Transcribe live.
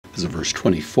This is verse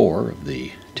 24 of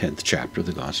the 10th chapter of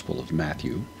the Gospel of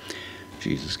Matthew.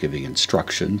 Jesus giving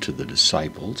instruction to the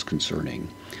disciples concerning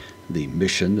the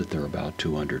mission that they're about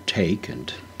to undertake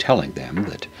and telling them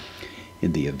that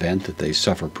in the event that they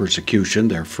suffer persecution,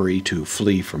 they're free to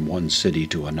flee from one city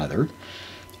to another.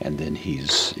 And then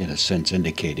he's, in a sense,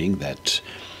 indicating that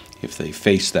if they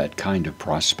face that kind of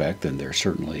prospect, then they're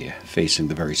certainly facing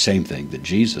the very same thing that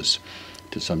Jesus,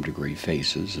 to some degree,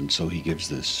 faces. And so he gives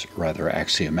this rather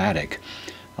axiomatic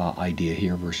idea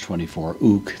here, verse 24,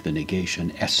 uk, the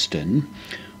negation estin.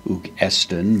 Uk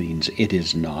estin means it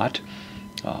is not,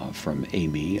 from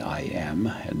ami, I am,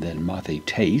 and then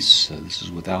mathetes, this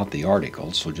is without the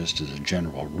article, so just as a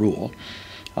general rule,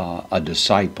 a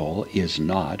disciple is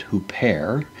not,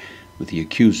 huper, with the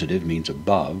accusative means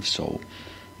above, so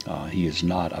he is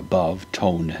not above,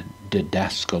 ton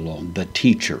didaskalon, the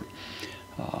teacher.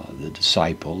 The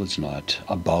disciple is not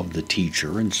above the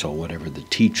teacher, and so whatever the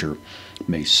teacher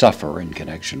may suffer in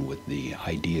connection with the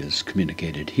ideas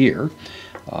communicated here,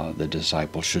 the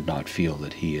disciple should not feel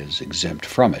that he is exempt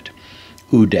from it.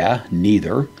 Uda,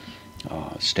 neither,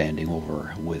 standing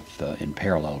over with in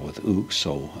parallel with uk,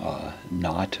 so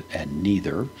not and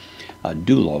neither.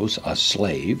 Doulos, a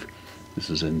slave. This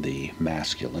is in the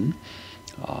masculine.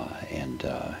 And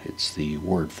it's the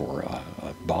word for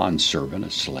a bondservant,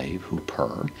 a slave,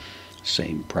 huper,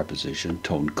 same preposition,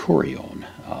 ton kurion,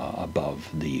 above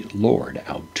the Lord,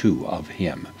 autou, of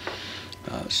him.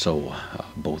 So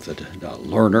both a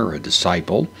learner, a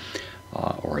disciple,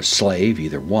 or a slave,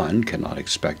 either one, cannot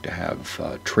expect to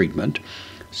have treatment,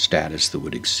 status that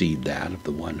would exceed that of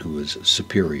the one who is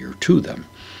superior to them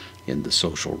in the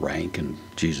social rank. And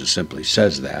Jesus simply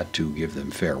says that to give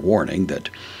them fair warning that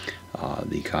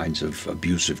the kinds of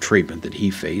abusive treatment that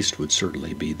he faced would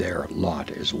certainly be their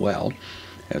lot as well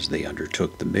as they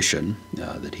undertook the mission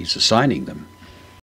that he's assigning them.